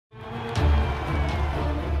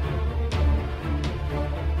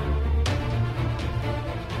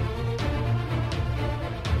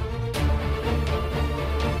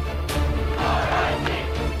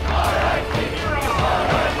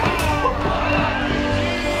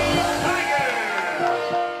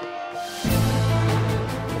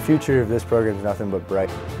future of this program is nothing but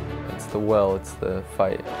bright. It's the will, it's the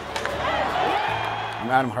fight. I'm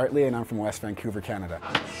Adam Hartley and I'm from West Vancouver, Canada.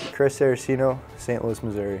 Chris Saraceno, St. Louis,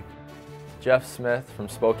 Missouri. Jeff Smith from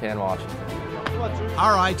Spokane, Washington.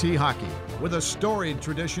 RIT Hockey, with a storied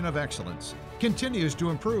tradition of excellence, continues to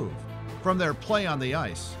improve. From their play on the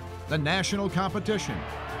ice, the national competition,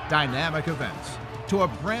 dynamic events, to a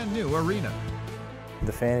brand new arena.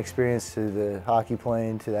 The fan experience, to the hockey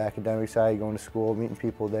playing, to the academic side, going to school, meeting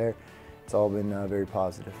people there, it's all been very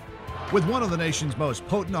positive. With one of the nation's most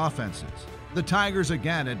potent offenses, the Tigers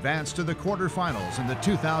again advanced to the quarterfinals in the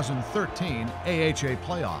 2013 AHA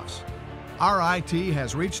playoffs. RIT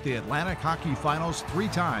has reached the Atlantic Hockey Finals 3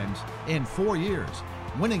 times in 4 years,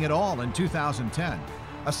 winning it all in 2010,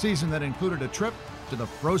 a season that included a trip to the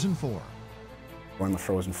Frozen Four. Winning the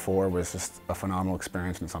Frozen Four was just a phenomenal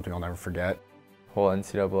experience and something I'll never forget. The whole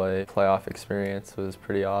NCAA playoff experience was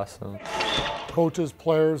pretty awesome. Coaches,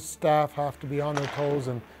 players, staff have to be on their toes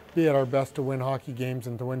and be at our best to win hockey games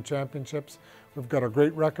and to win championships. We've got a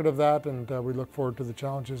great record of that, and we look forward to the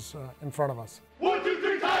challenges in front of us. 1, 2,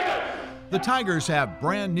 3, Tigers! The Tigers have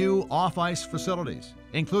brand new off-ice facilities,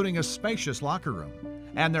 including a spacious locker room,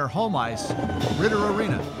 and their home ice, RIT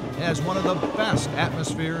Arena, has one of the best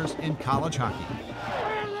atmospheres in college hockey.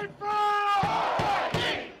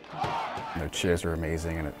 Their cheers are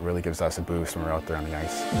amazing and it really gives us a boost when we're out there on the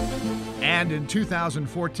ice. And in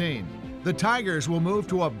 2014, the Tigers will move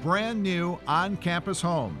to a brand new on-campus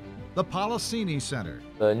home, the Policini Center.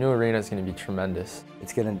 The new arena is going to be tremendous.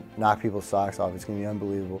 It's going to knock people's socks off. It's going to be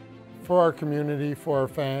unbelievable. For our community, for our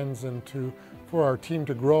fans, and for our team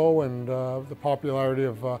to grow, and the popularity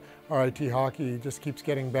of RIT hockey just keeps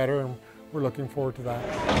getting better, and we're looking forward to that.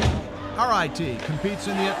 RIT competes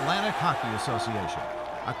in the Atlantic Hockey Association,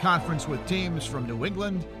 a conference with teams from New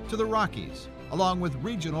England to the Rockies, along with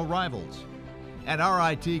regional rivals. And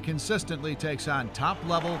RIT consistently takes on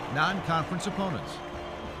top-level non-conference opponents.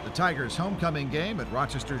 The Tigers' homecoming game at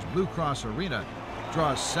Rochester's Blue Cross Arena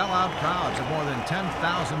draws sellout crowds of more than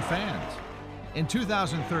 10,000 fans. In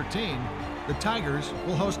 2013, the Tigers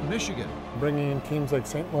will host Michigan. Bringing in teams like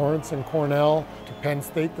St. Lawrence and Cornell, to Penn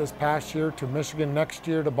State this past year, to Michigan next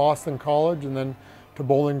year, to Boston College, and then to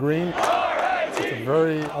Bowling Green. It's a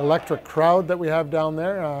very electric crowd that we have down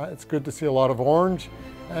there. It's good to see a lot of orange,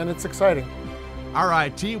 and it's exciting.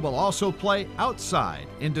 RIT will also play outside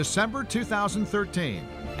in December 2013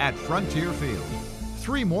 at Frontier Field.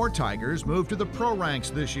 3 more Tigers move to the pro ranks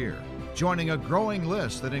this year, joining a growing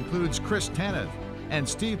list that includes Chris Tanev and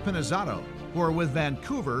Steve Pinizzato, who are with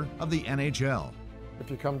Vancouver of the NHL. If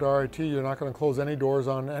you come to RIT, you're not going to close any doors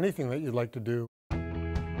on anything that you'd like to do.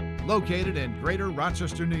 Located in Greater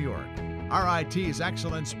Rochester, New York, RIT's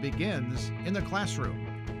excellence begins in the classroom.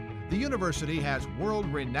 The university has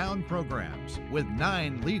world-renowned programs with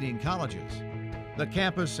 9 leading colleges. The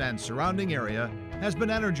campus and surrounding area has been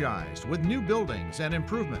energized with new buildings and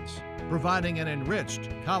improvements, providing an enriched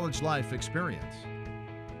college life experience.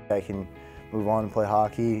 I can move on and play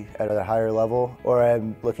hockey at a higher level, or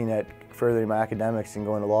I'm looking at furthering my academics and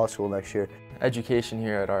going to law school next year. Education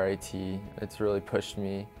here at RIT, it's really pushed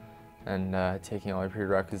me and taking all my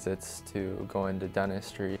prerequisites to go into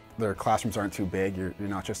dentistry. Their classrooms aren't too big. You're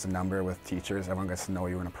not just a number with teachers. Everyone gets to know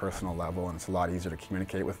you on a personal level, and it's a lot easier to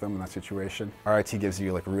communicate with them in that situation. RIT gives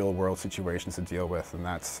you like real world situations to deal with, and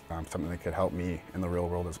that's something that could help me in the real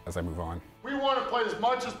world as I move on. We want to play as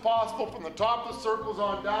much as possible from the top of the circles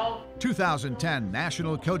on down. 2010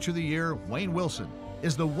 National Coach of the Year, Wayne Wilson,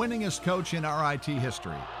 is the winningest coach in RIT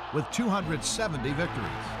history with 270 victories.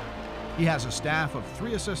 He has a staff of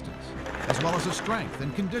 3 assistants, as well as a strength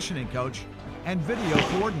and conditioning coach and video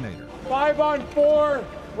coordinator. 5 on 4,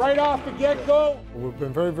 right off the get-go. We've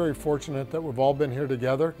been very, very fortunate that we've all been here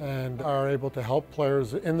together and are able to help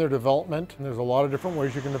players in their development. And there's a lot of different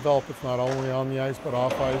ways you can develop. It's not only on the ice, but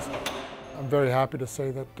off ice. I'm very happy to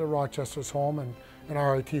say that Rochester's home, and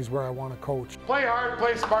RIT is where I want to coach. Play hard,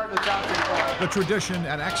 play smart in the top 5. The tradition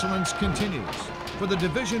and excellence continues for the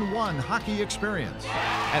Division I hockey experience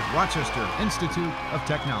at Rochester Institute of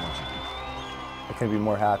Technology. I couldn't be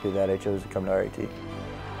more happy that I chose to come to RIT.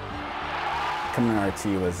 Coming to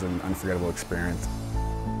RIT was an unforgettable experience.